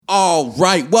All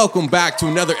right, welcome back to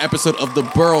another episode of the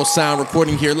Borough Sound,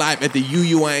 recording here live at the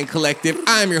UUIN Collective.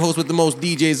 I'm your host with the most,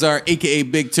 DJ Czar, a.k.a.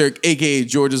 Big Turk, a.k.a.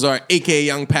 Georgia Czar, a.k.a.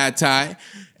 Young Pad Thai.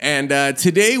 And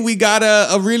today we got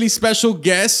a really special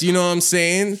guest, you know what I'm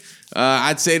saying?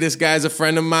 I'd say this guy's a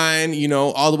friend of mine, you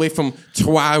know, all the way from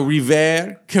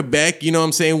Trois-Rivières, Quebec, you know what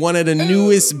I'm saying? One of the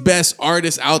newest, best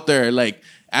artists out there. Like,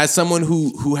 as someone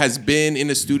who has been in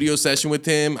a studio session with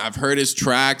him, I've heard his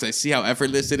tracks, I see how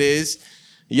effortless it is.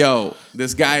 Yo,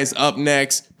 this guy is up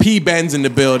next. PBENZ in the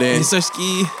building. Mr.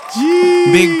 Ski.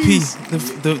 Jeez. Big P.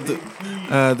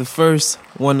 The first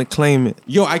one to claim it.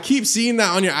 Yo, I keep seeing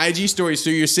that on your IG story. So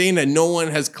you're saying that no one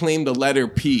has claimed the letter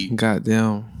P.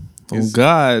 Goddamn. Oh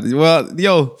God. Well,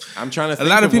 yo. I'm trying to think A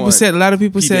lot of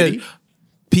people said P.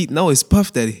 Pete, no, it's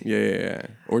Puff Daddy. Yeah.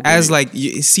 Or as like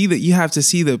you have to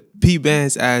see the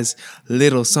PBENZ as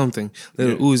little something.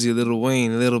 Little Uzi, little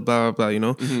Wayne, little blah blah blah, you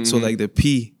know? Mm-hmm. So like the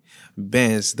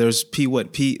PBENZ, there's P.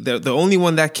 The only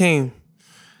one that came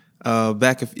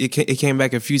back, it came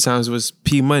back a few times, was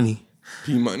P Money.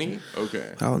 P Money?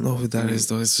 Okay. I don't know who that is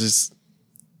though. That's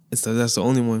the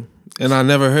only one, and I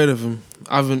never heard of him.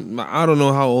 I don't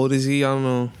know how old is he. I don't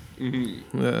know.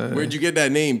 Mm-hmm. Where'd you get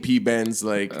that name, PBENZ?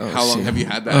 Like, how long have you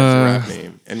had that as a rap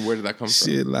name, and where did that come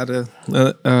from? A lot of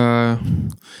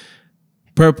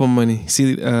Purple money.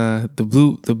 See, the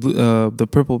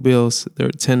purple bills, they're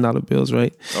 $10 bills,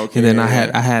 right? Okay. And then I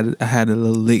had a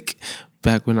little lick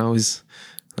back when I was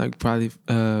like probably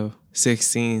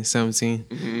 16, 17,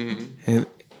 and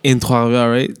in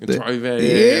Trois-Rivières, right? In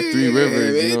Trois-Rivières, Three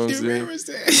Rivers, you know what I'm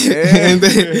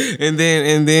saying? and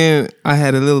then I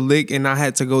had a little lick, and I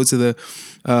had to go to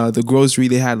the grocery.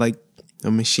 They had like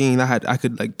a machine. I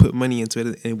could like put money into it,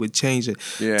 and it would change it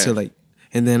to like.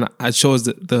 And then I chose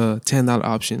the $10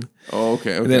 option. Oh,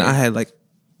 okay. And then I had like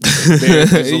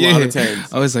there's a lot of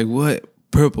tens. I was like, what?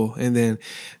 Purple. And then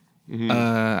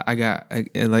I got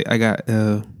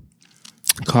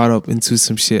caught up into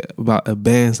some shit about a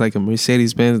Benz, like a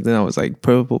Mercedes Benz. And then I was like,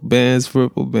 purple Benz.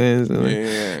 And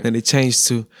then it changed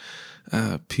to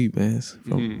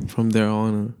PBENZ from there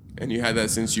on. And you had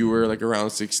that since you were like around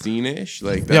 16-ish?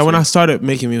 Like when I started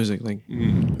making music, like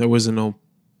there wasn't no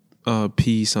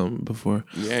P something before.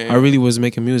 I really was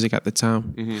making music at the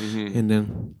time, and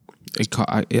then it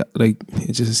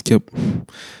just kept.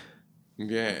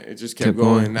 Yeah, it just kept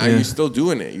going. Now you're still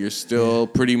doing it. You're still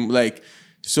pretty like.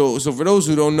 So for those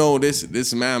who don't know,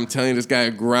 this man, I'm telling you, this guy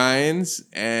grinds,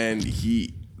 and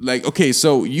he like okay.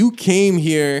 So you came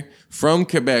here from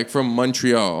Quebec, from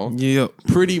Montreal,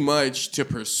 pretty much to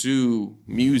pursue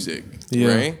music,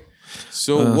 right?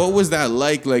 So what was that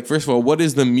like? Like, first of all, what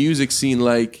is the music scene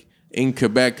like in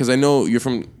Quebec? Because I know you're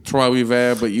from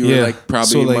Trois-Rivières, but you were like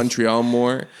probably in Montreal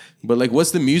more. But like,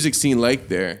 what's the music scene like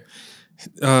there?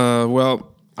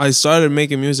 Well, I started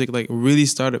making music, like really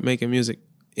started making music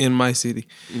in my city.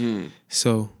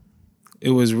 So it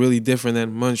was really different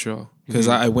than Montreal, because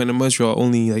I went to Montreal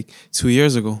only like 2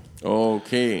 years ago.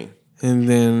 Okay. And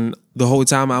then the whole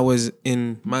time I was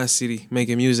in my city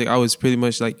making music, I was pretty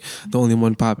much like the only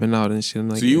one popping out and shit.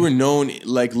 Like, so you were known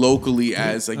like locally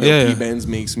as like PBENZ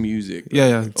makes music.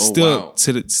 Yeah. Still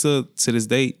to this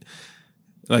date,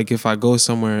 like if I go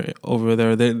somewhere over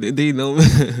there, they know me.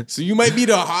 So you might be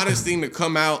the hottest thing to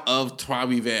come out of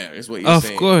Trois-Rivières, is what you're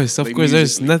saying. Of course.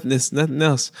 There's nothing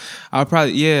else. I'll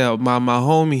probably my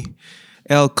homie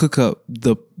L Cookup,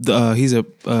 he's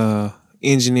a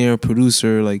engineer,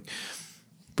 producer, like,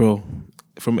 bro,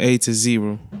 from A to Z,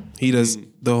 bro. He does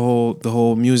the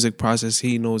whole music process.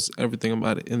 He knows everything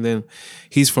about it. And then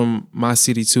he's from my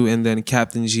city too. And then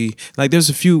Captain G. Like, there's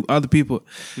a few other people.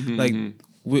 Like,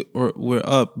 we're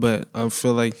up, but I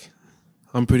feel like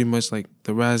I'm pretty much like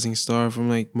the rising star from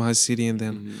like my city. And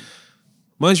then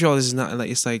Montreal is not like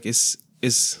it's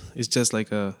just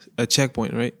like a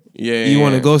checkpoint, right? Yeah. You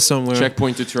want to go somewhere.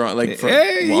 Checkpoint to Toronto, like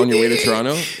on your way to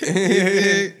Toronto.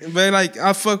 But like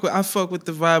I fuck with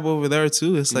the vibe over there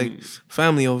too. It's like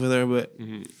family over there. But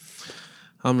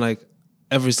I'm like,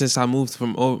 ever since I moved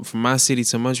from my city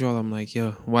to Montreal, I'm like,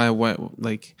 yo, why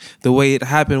like the way it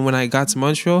happened when I got to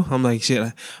Montreal, I'm like, shit,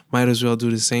 I might as well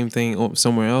do the same thing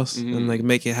somewhere else and like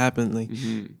make it happen. Like,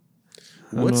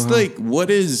 what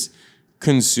is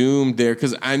consumed there?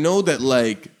 Because I know that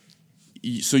like,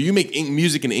 so you make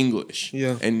music in English,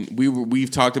 and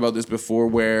we've talked about this before,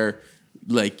 where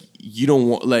like you don't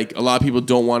want, like, a lot of people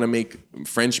don't want to make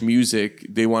French music,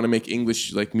 they want to make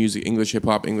English like music, English hip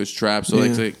hop, English trap. So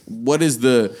like what is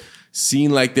the scene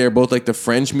like there, both like the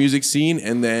French music scene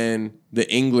and then the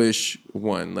English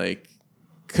one, like,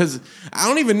 because I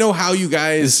don't even know how you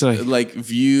guys like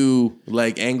view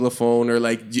like Anglophone or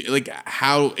like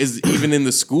how is even in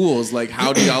the schools, like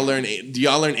how do y'all learn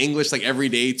English like every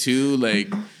day too?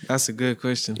 Like that's a good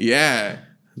question. Yeah.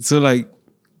 So like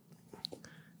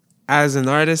as an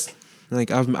artist,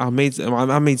 like I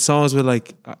made songs with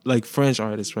like French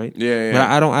artists, right? Yeah. But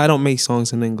I don't make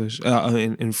songs in English,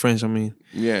 in French. I mean,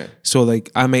 yeah. So like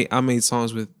I made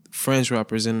songs with French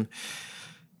rappers, and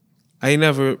I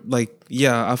never like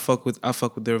I fuck with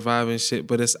their vibe and shit.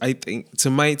 But it's, I think to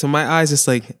my eyes, it's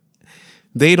like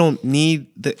they don't need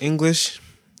the English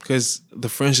because the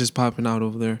French is popping out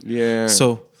over there. Yeah.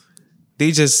 So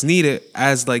they just need it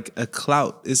as like a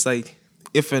clout. It's like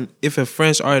if a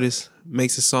French artist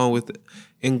makes a song with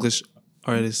English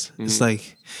artists, it's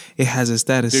like it has a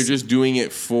status. They're just doing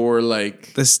it for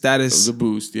like the status, the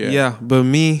boost. Yeah. Yeah, but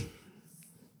me,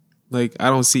 like I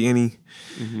don't see any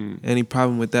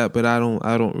problem with that. But I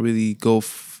don't really go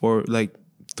for like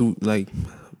through like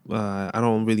I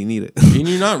don't really need it. And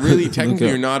you're not really technically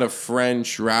you're not a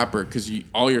French rapper because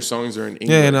all your songs are in English.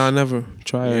 Yeah, no, I never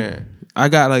tried. Yeah. I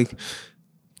got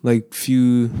like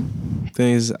few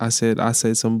things I said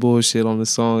some bullshit on the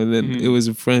song, and then it was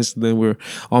in French. Then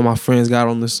all my friends got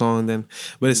on the song. Then,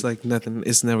 but it's like nothing.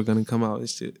 It's never gonna come out.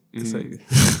 It's shit. It's like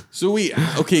So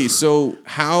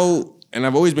how? And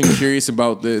I've always been curious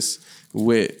about this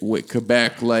with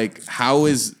Quebec. Like, how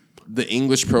is the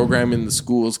English program in the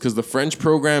schools? Because the French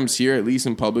programs here, at least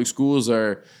in public schools,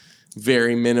 are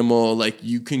very minimal. Like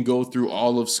you can go through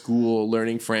all of school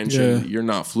learning French and you're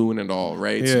not fluent at all,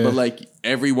 right? Yeah. But like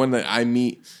everyone that I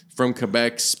meet from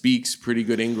Quebec speaks pretty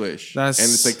good English. And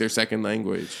it's like their second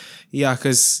language. Yeah,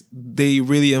 because they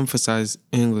really emphasize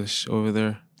English over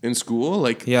there. In school?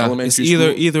 Like elementary school?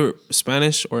 It's either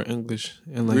Spanish or English.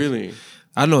 And like, really?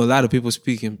 I know a lot of people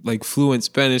speaking like fluent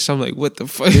Spanish. I'm like, what the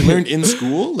fuck? They learned in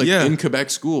school? Like in Quebec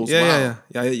schools? Yeah,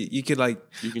 wow. You could like,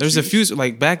 there's a few,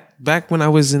 like back when I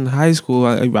was in high school,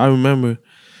 I remember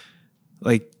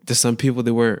like there's some people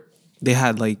they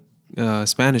had like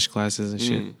Spanish classes and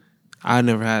shit. I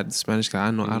never had Spanish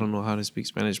class. I don't know how to speak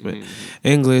Spanish, but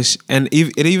English. And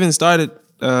it even started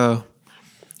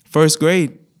first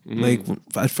grade. Like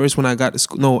at first when I got to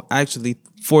school, no, actually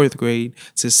 4th grade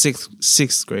to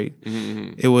sixth grade,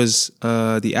 it was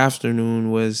the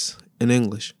afternoon was in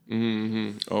English.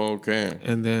 Okay.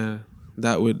 And then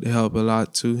that would help a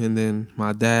lot too. And then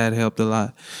my dad helped a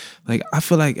lot. Like I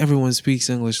feel like everyone speaks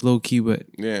English low key, but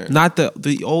not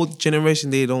the old generation.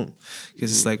 They don't,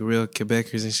 because it's like real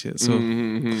Quebecers and shit. So,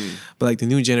 but like the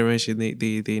new generation,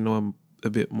 they know a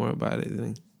bit more about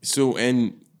it. So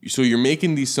you're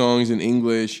making these songs in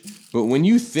English, but when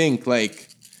you think like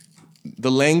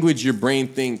the language your brain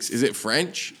thinks, is it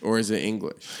French or is it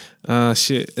English?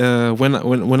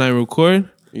 When I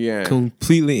record,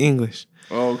 completely English.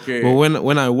 Okay. But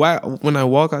when I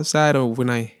walk outside or when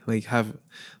I like have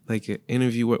like an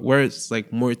interview where it's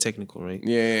like more technical, right?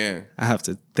 Yeah. I have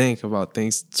to think about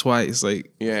things twice,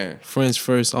 like French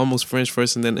first, almost French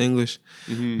first, and then English.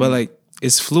 But like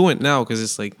it's fluent now because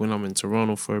it's like when I'm in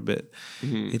Toronto for a bit,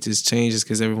 it just changes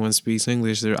because everyone speaks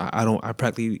English. I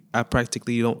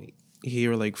practically don't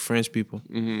hear like French people,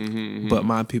 but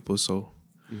my people. So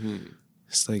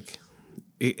it's like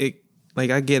it like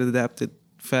I get adapted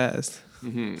fast.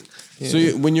 So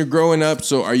when you're growing up,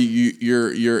 so are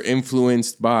you're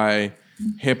influenced by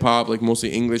hip hop, like mostly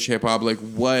English hip hop? Like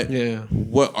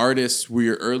what artists were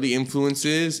your early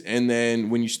influences? And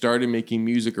then when you started making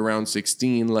music around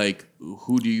 16, like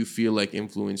who do you feel like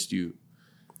influenced you?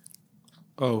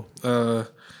 The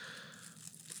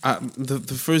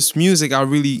first music I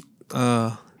really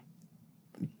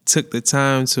took the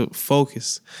time to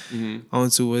focus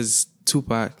onto was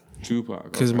Tupac.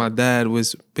 Because my dad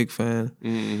was a big fan.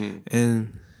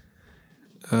 And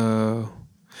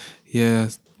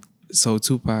so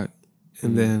Tupac.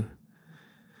 And then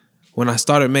when I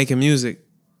started making music,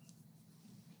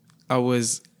 I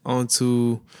was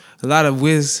onto a lot of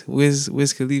Wiz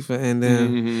Khalifa, and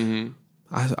then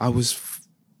I was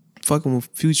fucking with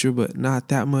Future, but not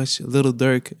that much. Little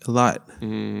Durk a lot.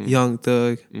 Young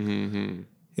Thug.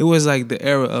 It was like the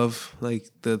era of like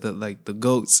the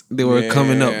goats. They were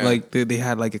coming up, like they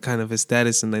had like a kind of a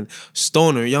status, and then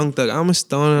Stoner, Young Thug. I'm a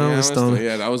stoner.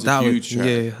 Yeah, that was a huge track.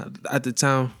 Yeah, at the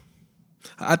time,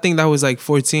 I think that was like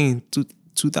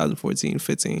 2014,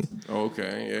 15.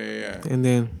 Okay, yeah. And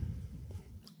then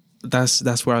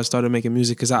that's where I started making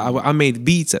music because I made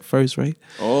beats at first, right?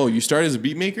 Oh, you started as a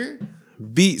beat maker?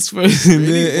 Beats first,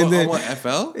 Really? and then what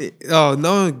FL? oh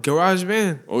no,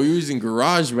 GarageBand. Oh, you're using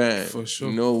GarageBand. For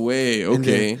sure. No way.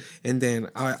 Okay. And then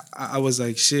I was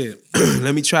like, shit,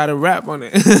 let me try to rap on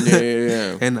it.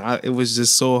 Yeah. And it was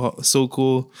just so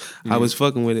cool. I was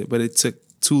fucking with it, but it took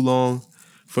too long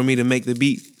for me to make the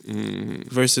beat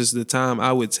versus the time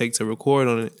I would take to record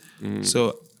on it.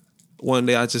 So one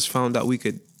day I just found out we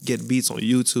could get beats on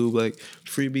YouTube, like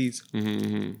free beats.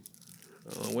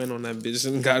 I went on that bitch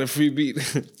and got a free beat.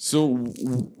 So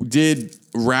did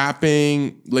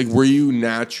rapping, like, were you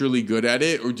naturally good at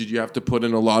it, or did you have to put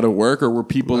in a lot of work, or were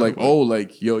people like, oh,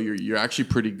 like, yo, you're actually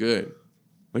pretty good,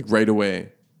 like right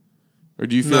away? Or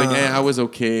do you feel like, I was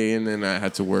okay, and then I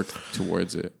had to work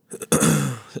towards it?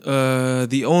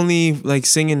 The only like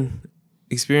singing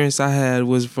experience I had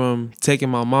was from taking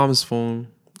my mom's phone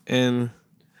and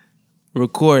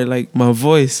record like my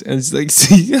voice and just like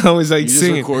see. I was like you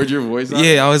singing. Just record your voice.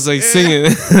 Yeah, I was like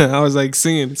singing. I was like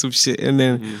singing some shit, and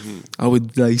then I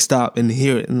would like stop and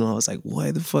hear it, and I was like,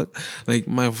 "What the fuck?" Like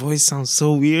my voice sounds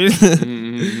so weird.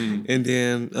 And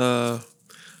then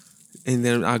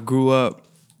I grew up.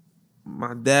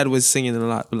 My dad was singing a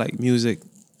lot, like music.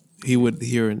 He would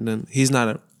hear it, and then he's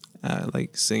not a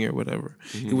like singer or whatever.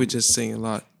 He would just sing a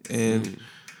lot. And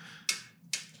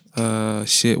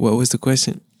shit, what was the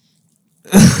question?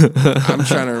 I'm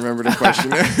trying to remember the question.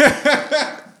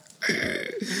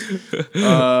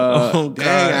 Dang,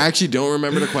 I actually don't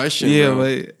remember the question. Yeah,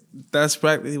 bro. but that's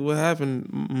practically what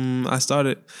happened. I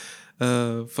started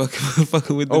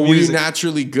fucking with the music. Were you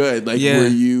naturally good? Like, were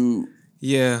you?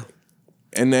 Yeah.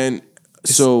 And then,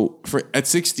 at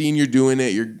 16, you're doing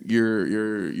it. You're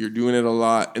doing it a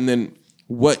lot. And then,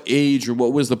 what age or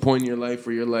what was the point in your life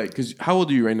where you're like, because how old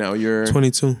are you right now? You're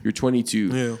 22. You're 22.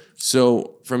 Yeah.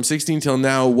 So from 16 till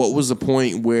now, what was the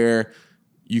point where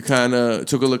you kind of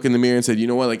took a look in the mirror and said, you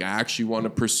know what, like I actually want to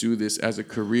pursue this as a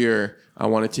career. I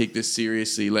want to take this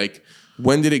seriously. Like,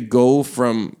 when did it go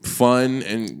from fun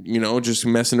and, just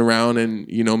messing around and,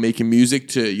 making music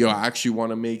to, I actually want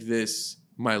to make this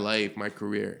my life, my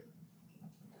career?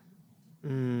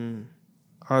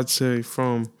 I'd say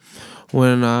from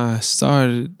when I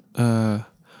started,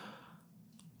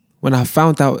 when I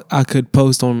found out I could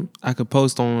post on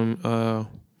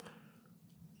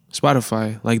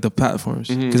Spotify, like the platforms.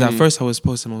 Because at first I was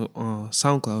posting on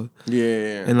SoundCloud.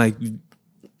 Yeah. And like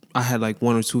I had like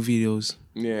 1 or 2 videos.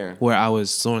 Yeah. Where I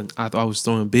was throwing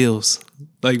bills,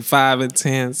 like 5 and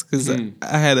 10s, because I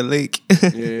had a lake.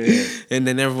 Yeah. And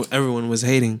then everyone was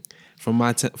hating from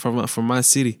my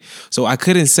city. So I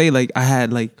couldn't say like I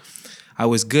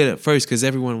was good at first because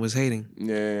everyone was hating.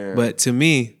 Yeah. But to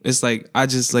me, it's like I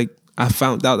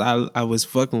found out I was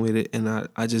fucking with it, and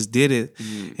I just did it,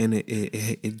 and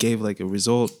it gave like a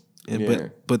result.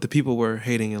 And but the people were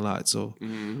hating a lot, so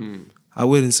I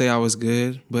wouldn't say I was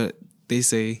good, but they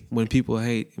say when people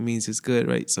hate, it means it's good,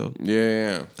 right? So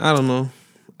yeah. I don't know.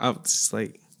 I'm just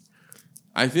like,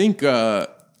 I think,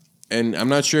 and I'm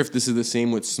not sure if this is the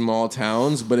same with small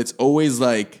towns, but it's always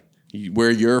like where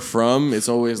you're from, it's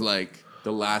always like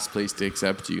the last place to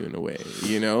accept you in a way,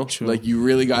 True. Like you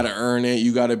really got to earn it.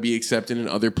 You got to be accepted in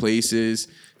other places.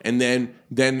 And then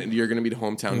you're going to be the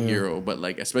hometown hero. But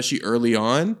like, especially early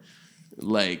on,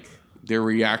 like their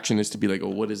reaction is to be like, oh,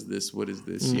 what is this? What is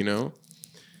this?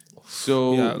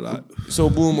 So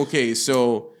boom. Okay.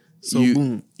 So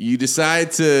you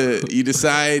decide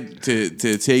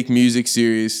to take music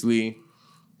seriously.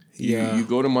 You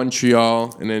go to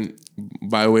Montreal, and then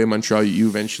by the way, Montreal, you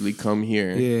eventually come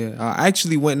here. Yeah, I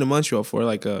actually went to Montreal for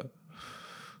like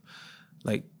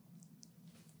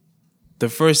the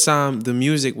first time the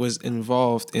music was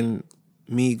involved in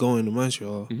me going to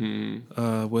Montreal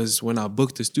was when I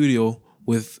booked the studio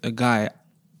with a guy.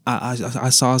 I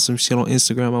saw some shit on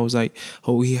Instagram. I was like,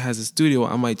 oh, he has a studio.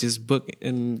 I might just book it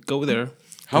and go there.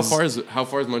 How far is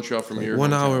Montreal from here?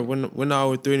 1 hour, 1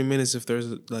 hour, 30 minutes if there's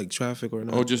like traffic or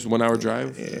not. Oh, just 1 hour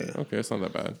drive? Yeah. Okay, that's not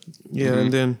that bad. Yeah,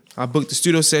 and then I booked the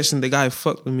studio session. The guy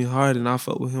fucked with me hard, and I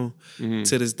fucked with him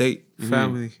to this date,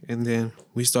 family. And then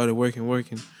we started working.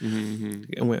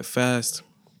 It went fast.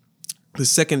 The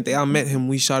second day I met him,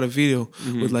 we shot a video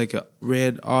with like a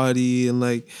red Audi, and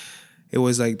like it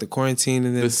was like the quarantine.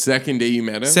 And then the second day you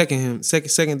met him?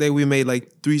 Second day we made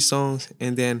like 3 songs,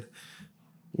 and then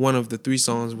one of the 3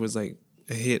 songs was like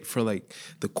a hit for like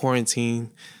the quarantine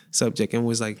subject, and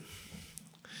was like,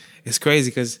 it's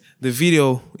crazy because in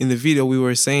the video we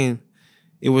were saying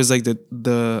it was like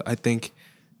the I think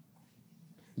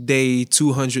day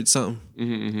 200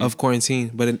 something of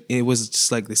quarantine, but it was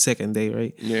just like the second day,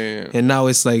 right? Yeah. And now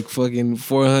it's like fucking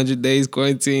 400 days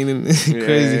quarantine and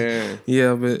crazy.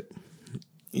 Yeah. But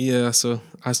Yeah, so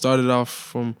I started off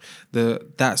from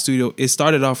that studio. It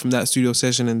started off from that studio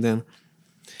session, and then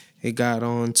it got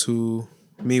on to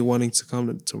me wanting to come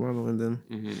to Toronto, and then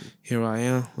here I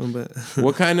am. But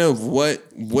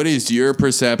what is your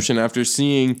perception after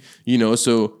seeing,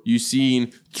 so you've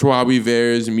seen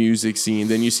Trois-Rivières music scene,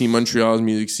 then you see Montreal's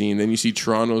music scene, then you see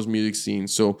Toronto's music scene.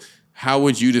 So how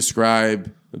would you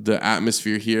describe the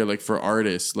atmosphere here, like for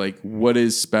artists? Like, what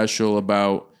is special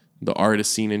about the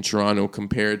artist scene in Toronto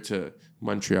compared to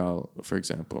Montreal, for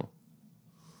example?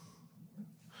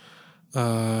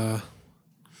 I've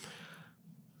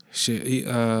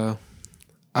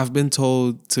been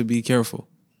told to be careful.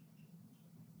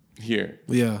 Here.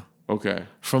 Yeah. Okay.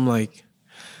 From like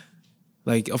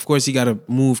of course you gotta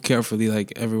move carefully.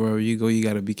 Like everywhere you go, you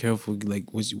gotta be careful. Like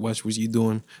watch what you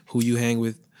doing, who you hang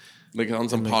with. Like on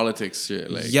some politics shit.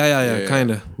 Like yeah,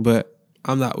 kinda. But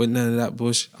I'm not with none of that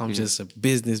bush. I'm just a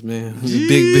businessman.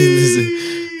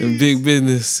 Big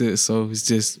business. So it's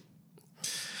just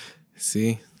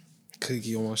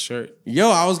cookie on my shirt. Yo,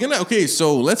 I was gonna. Okay,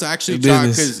 so let's actually talk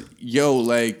because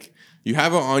like you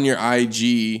have it on your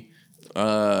IG.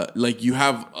 Like you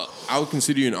have. I would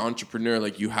consider you an entrepreneur.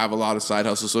 Like you have a lot of side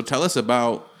hustles. So tell us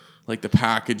about like the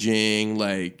packaging.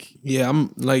 Like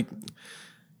I'm like,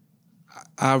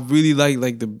 I really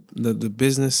like the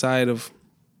business side of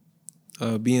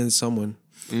being someone.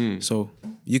 So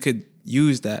you could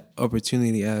use that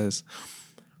opportunity as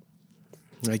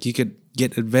like you could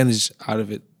get advantage out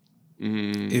of it.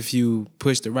 If you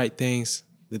push the right things,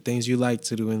 the things you like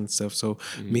to do and stuff. So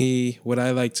me, what I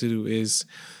like to do is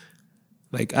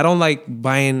like I don't like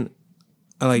buying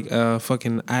like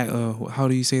fucking how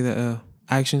do you say that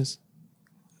actions?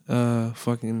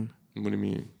 Fucking. What do you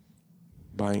mean?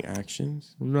 Buying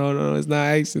actions? No, it's not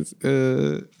actions.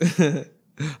 I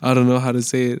don't know how to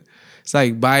say it. It's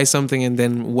like buy something and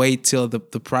then wait till the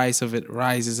price of it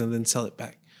rises and then sell it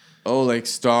back. Oh, like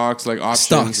stocks, like options.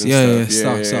 Stocks, and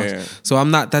stuff. Stocks. Yeah. So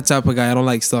I'm not that type of guy. I don't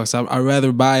like stocks. I'd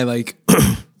rather buy like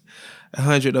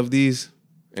 100 of these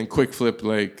and quick flip,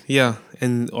 like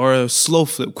or a slow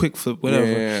flip, quick flip, whatever.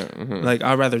 Yeah. Like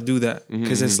I'd rather do that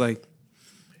because it's like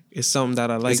it's something that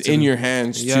I like. It's in your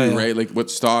hands too, right? Like with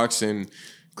stocks and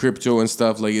crypto and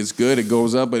stuff, like it's good, it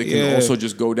goes up, but it can also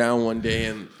just go down one day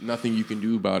and nothing you can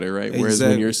do about it, right? Whereas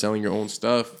when you're selling your own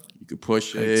stuff, you could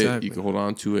push it, you can hold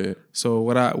on to it. So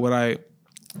what I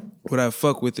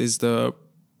fuck with is the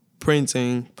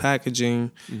printing,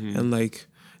 packaging, and like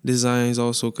designs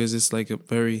also, because it's like a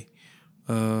very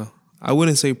I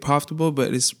wouldn't say profitable,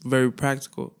 but it's very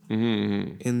practical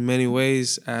in many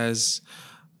ways as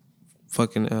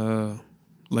fucking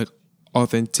like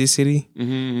authenticity.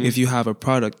 If you have a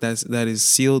product that is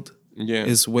sealed,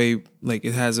 it's way like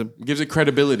it has gives it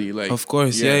credibility. Like of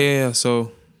course, yeah.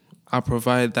 So I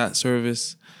provide that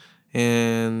service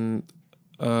and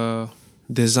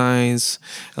designs,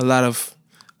 a lot of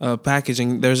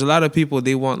packaging. There's a lot of people,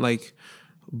 they want like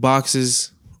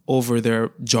boxes over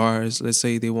their jars. Let's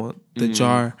say they want the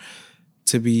jar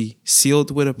to be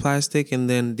sealed with a plastic, and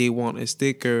then they want a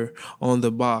sticker on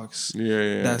the box.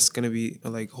 That's gonna be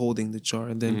like holding the jar,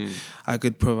 and then I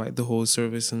could provide the whole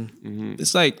service. And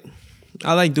it's like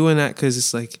I like doing that because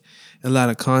it's like a lot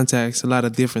of contacts, a lot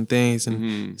of different things,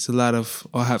 and it's a lot of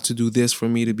I'll have to do this for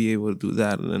me to be able to do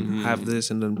that, and then have this,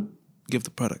 and then give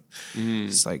the product.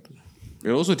 It's like. It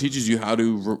also teaches you how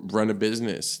to run a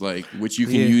business, like which you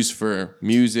can use for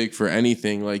music, for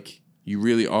anything. Like you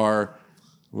really are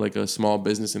like a small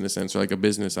business in a sense, or like a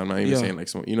business. I'm not even saying like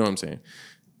small. You know what I'm saying?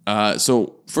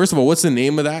 So first of all, what's the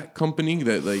name of that company?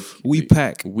 That like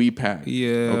WePack.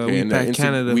 Yeah. Okay. WePack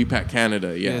Canada. WePack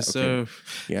Canada. Yeah. Yes, okay. sir.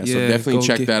 Yeah. So definitely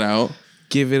check that out.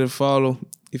 Give it a follow.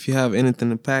 If you have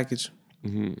anything to package,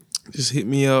 just hit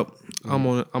me up. I'm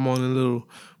on a little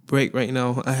break right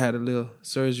now. I had a little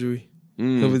surgery.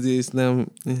 Over this now,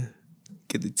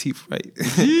 get the teeth right,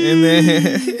 and then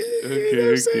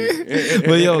okay.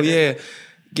 But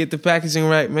get the packaging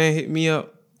right, man. Hit me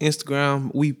up,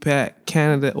 Instagram, WePack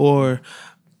Canada, or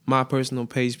my personal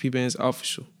page, PBENZ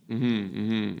Official.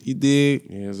 You dig?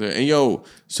 Yeah, sir. And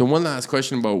so one last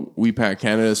question about WePack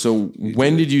Canada. So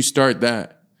when did you start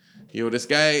that? This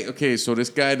guy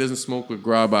doesn't smoke with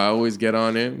grab. I always get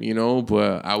on him,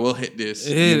 but I will hit this,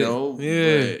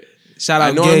 But shout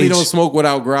out I normally Gage. don't smoke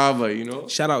without grava,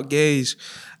 Shout out Gage.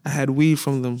 I had weed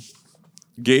from them.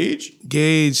 Gage?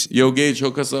 Yo, Gage,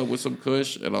 hook us up with some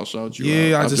kush and I'll shout you out.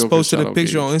 Yeah, I just posted a picture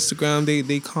Gage on Instagram.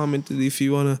 They commented if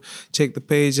you want to check the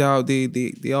page out.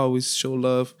 They always show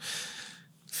love.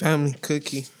 Family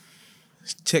cookie.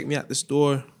 Check me at the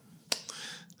store.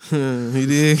 You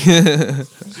dig?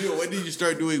 So, when did you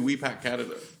start doing WePack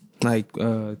Canada? Like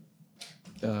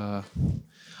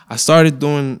I started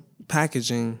doing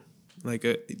packaging like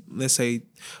let's say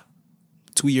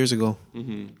 2 years ago.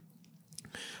 Mm-hmm.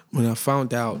 When I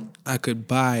found out I could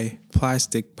buy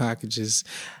plastic packages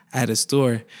at a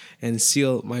store and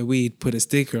seal my weed, put a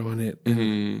sticker on it,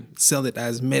 and sell it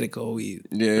as medical weed.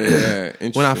 Yeah.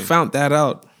 When I found that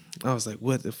out, I was like,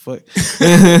 "What the fuck,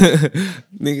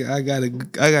 nigga?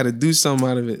 I gotta do something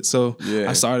out of it." So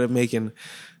I started making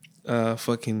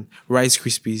fucking Rice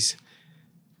Krispies,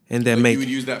 and then you would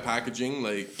use that packaging,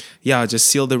 like just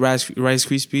seal the Rice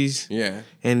Krispies,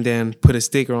 and then put a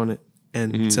sticker on it,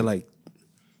 and to like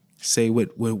say what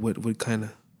kind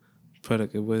of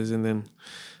product it was, and then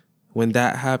when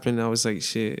that happened, I was like,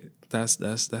 shit, that's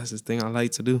the thing I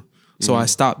like to do. So I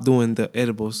stopped doing the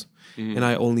edibles, and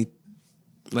I only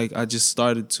I just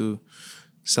started to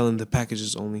selling the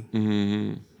packages only.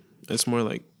 It's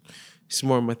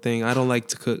more my thing. I don't like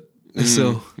to cook,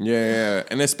 so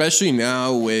and especially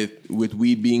now with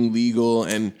weed being legal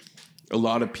and a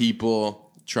lot of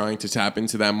people trying to tap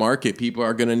into that market, people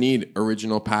are going to need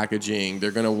original packaging.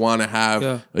 They're going to want to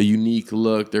have a unique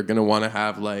look. They're going to want to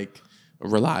have like a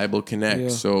reliable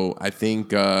connect. So I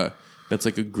think that's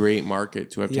like a great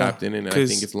market to have tapped in, and I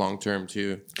think it's long term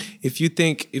too. If you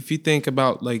think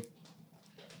about like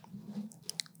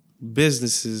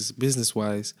business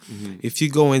wise, if you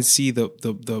go and see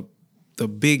the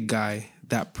big guy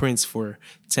that prints for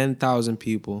 10,000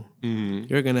 people,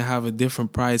 you're gonna have a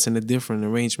different price and a different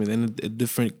arrangement and a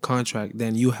different contract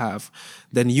than you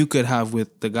could have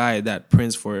with the guy that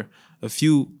prints for a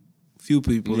few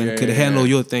people and could handle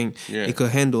your thing. It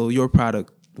could handle your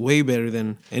product way better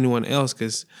than anyone else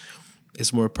because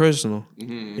it's more personal.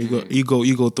 You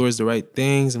go towards the right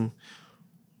things and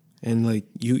like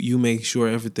you make sure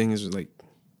everything is like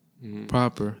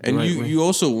proper. And you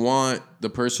also want the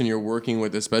person you're working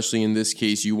with, especially in this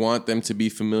case, you want them to be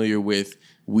familiar with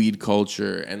weed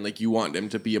culture and like you want them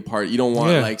to be a part. You don't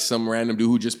want like some random dude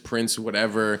who just prints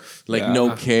whatever, like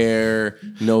no care,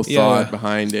 no thought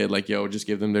behind it. Like, yo, just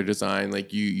give them their design.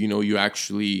 Like you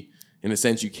actually, in a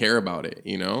sense, you care about it,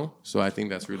 you know? So I think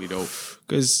that's really dope.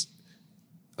 Because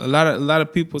a lot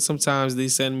of people sometimes they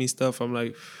send me stuff. I'm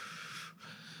like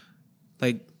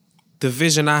the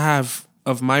vision I have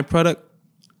of my product,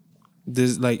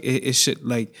 this like it should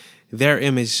like their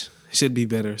image should be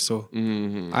better. So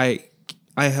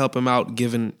I help them out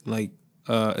giving like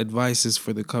advices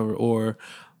for the cover or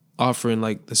offering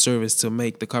like the service to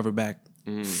make the cover back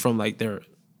from like their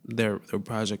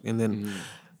project, and then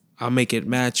I'll make it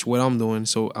match what I'm doing.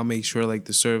 So I'll make sure like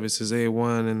the service is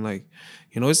A1 and like,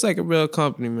 you know, it's like a real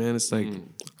company, man. It's like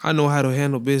I know how to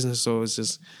handle business, so it's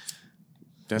just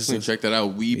definitely check that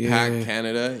out. We Pack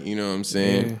Canada, you know what I'm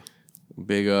saying?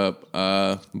 Big up.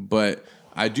 But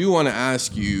I do want to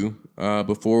ask you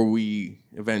before we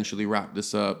eventually wrap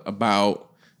this up about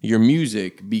your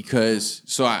music, because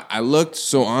I looked,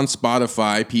 so on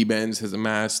Spotify, PBENZ has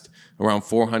amassed around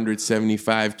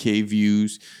 475K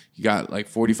views. You got like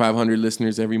 4,500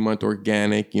 listeners every month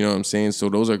organic, you know what I'm saying? So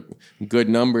those are good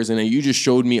numbers. And then you just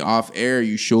showed me off air,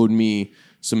 you showed me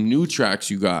some new tracks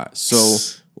you got. So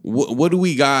what do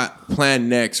we got planned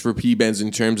next for PBENZ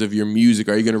in terms of your music?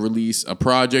 Are you going to release a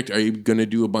project? Are you going to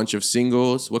do a bunch of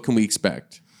singles? What can we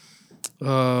expect? May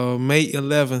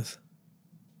 11th.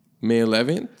 May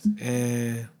 11th?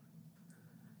 And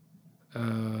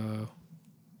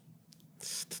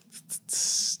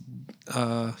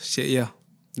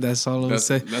that's all I'm gonna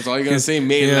say. That's all you're gonna say.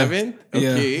 May 11th.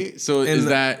 Okay. So is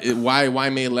that why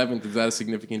May 11th? Is that a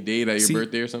significant date at your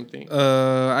birthday or something?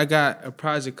 I got a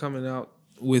project coming out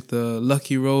with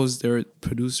Lucky Rose. They're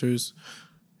producers,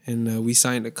 and we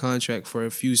signed a contract for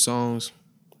a few songs,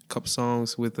 a couple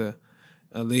songs with a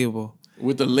label.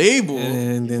 With the label?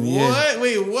 And then what?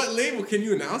 Wait, what label? Can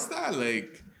you announce that?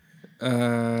 Like.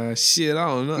 Shit, I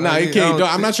don't know. Nah, you can't.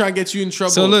 I'm not trying to get you in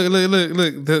trouble. So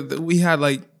look. We had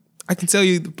like, I can tell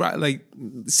you, like,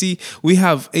 see, we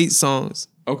have 8 songs.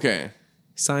 Okay.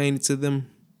 Signed to them,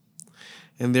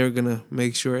 and they're gonna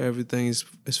make sure everything is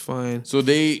fine. So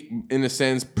they, in a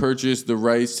sense, purchased the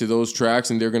rights to those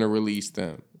tracks, and they're gonna release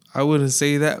them. I wouldn't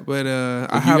say that, but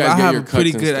I have a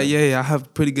pretty good. I have a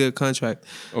pretty good contract.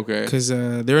 Okay. Because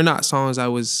they're not songs I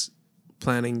was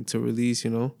planning to release,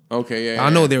 you know. Okay, I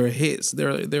know they were hits.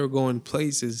 They were going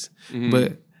places,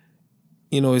 but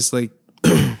you know, it's like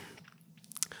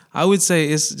I would say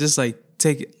it's just like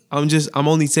I'm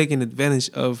only taking advantage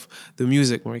of the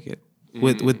music market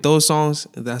with those songs.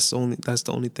 That's the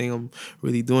only thing I'm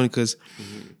really doing, because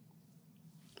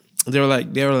they were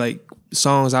like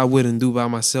songs I wouldn't do by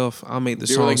myself. I'll make the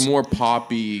songs. They were like more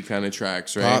poppy kind of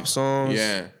tracks, right? Pop songs,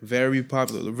 very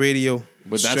popular. Radio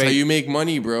But that's how you make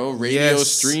money, bro. Radio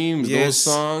streams, those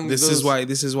songs.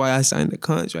 This is why I signed the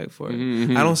contract for it.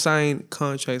 Mm-hmm. I don't sign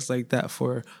contracts like that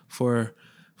for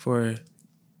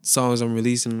songs I'm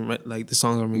releasing, like the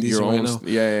songs I'm releasing right now.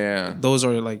 Yeah. Those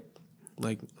are like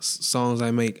songs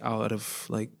I make out of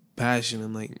like passion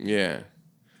and like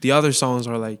the other songs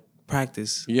are like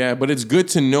practice. Yeah, but it's good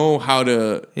to know how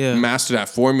to master that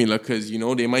formula because, you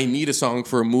know, they might need a song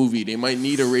for a movie. They might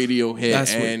need a radio hit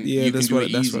you can do it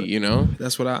easy, you know?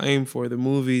 That's what I aim for. The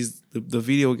movies, the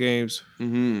video games,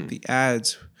 the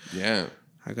ads. Yeah.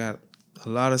 I got a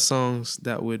lot of songs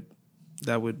that would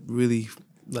really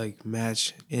like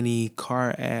match any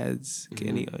car ads,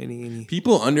 any.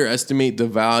 People underestimate the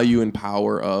value and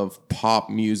power of pop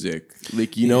music.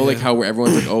 Like, you know, like how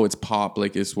everyone's like, oh, it's pop,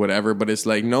 like it's whatever. But it's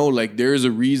like, no, like there's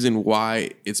a reason why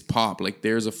it's pop. Like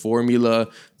there's a formula,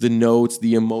 the notes,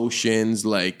 the emotions,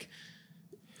 like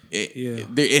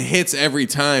it hits every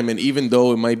time. And even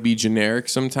though it might be generic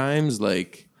sometimes,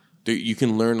 like you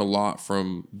can learn a lot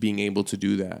from being able to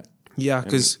do that. Yeah,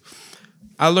 because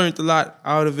I learned a lot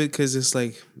out of it because it's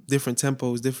like different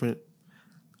tempos,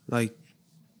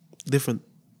 different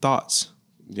thoughts.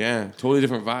 Yeah, totally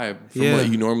different vibe from what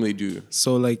you normally do.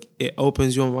 So like it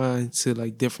opens your mind to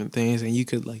like different things, and you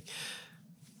could like,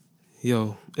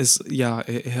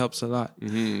 it helps a lot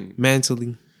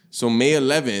mentally. So May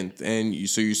 11th, and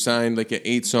you signed like an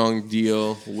 8-song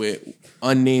deal with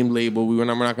unnamed label. We're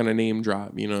not gonna name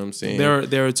drop. You know what I'm saying?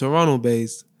 They're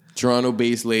Toronto-based.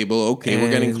 Toronto-based label. Okay, and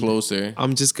we're getting closer.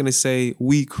 I'm just gonna say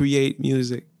we create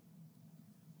music.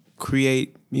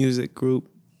 Create music group.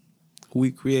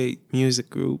 We create music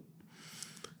group.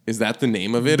 Is that the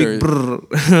name of it, or is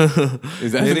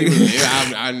that the name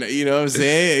of it? You know what I'm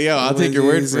saying? Yo, I'll take your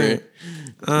word for it.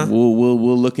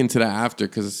 We'll look into that after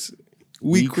because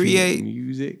we create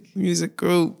music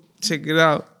group. Check it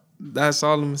out. That's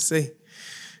all I'm gonna say.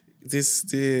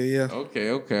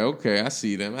 Okay. I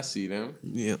see them.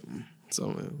 Yeah.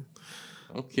 So,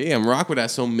 okay, I'm rock with that.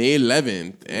 So May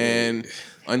 11th, and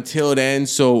until then,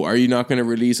 so are you not gonna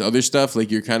release other stuff?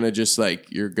 Like you're kind of just like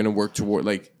you're gonna work toward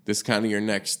like this kind of your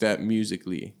next step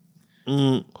musically.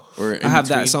 Or I have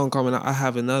that song coming out. I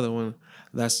have another one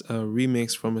that's a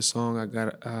remix from a song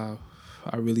I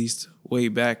released way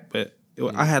back, but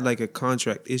I had like a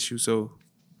contract issue, so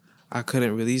I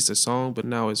couldn't release the song, but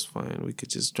now it's fine. We could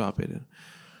just drop it and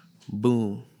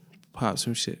boom, pop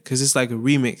some shit. Cause it's like a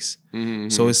remix. Mm-hmm.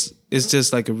 So it's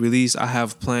just like a release I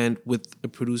have planned with the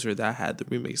producer that had the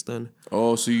remix done.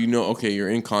 Oh, so you're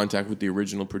in contact with the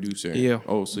original producer. Yeah.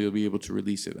 Oh, so you'll be able to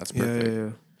release it. That's perfect.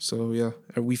 Yeah. So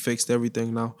we fixed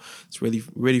everything now. It's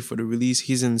ready for the release.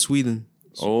 He's in Sweden.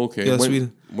 Oh, okay. Yeah,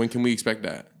 Sweden. When can we expect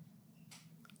that?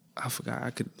 I forgot.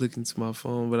 I could look into my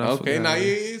phone, but okay, forgot.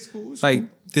 It's cool. Like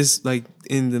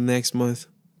in the next month.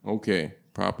 Okay,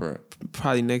 proper.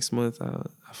 Probably next month. I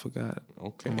forgot.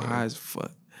 Okay. My eyes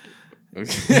fucked.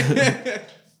 Okay.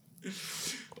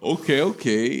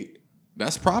 Okay.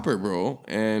 That's proper, bro.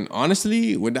 And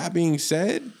honestly, with that being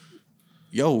said,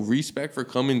 respect for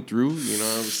coming through. You know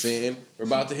what I'm saying? We're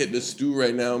about to hit the stew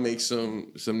right now, make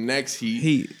some next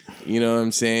heat. You know what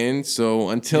I'm saying? So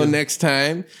until next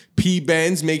time,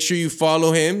 PBENZ, make sure you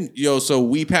follow him. So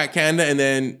We Pack Canada, and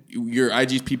then your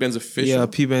IG's PBENZ official. Yeah,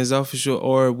 PBENZ official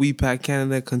or We Pack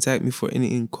Canada. Contact me for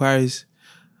any inquiries.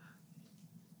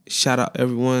 Shout out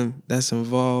everyone that's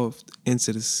involved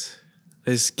into this.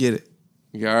 Let's get it.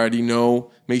 You already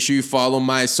know. Make sure you follow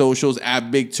my socials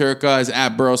at Big Turka,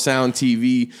 at Borough Sound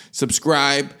TV.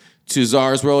 Subscribe to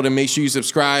Czar's World, and make sure you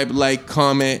subscribe, like,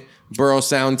 comment, Borough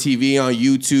Sound TV on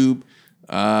YouTube.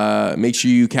 Make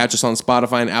sure you catch us on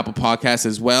Spotify and Apple Podcasts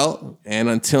as well. And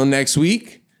until next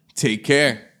week, take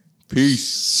care.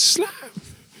 Peace.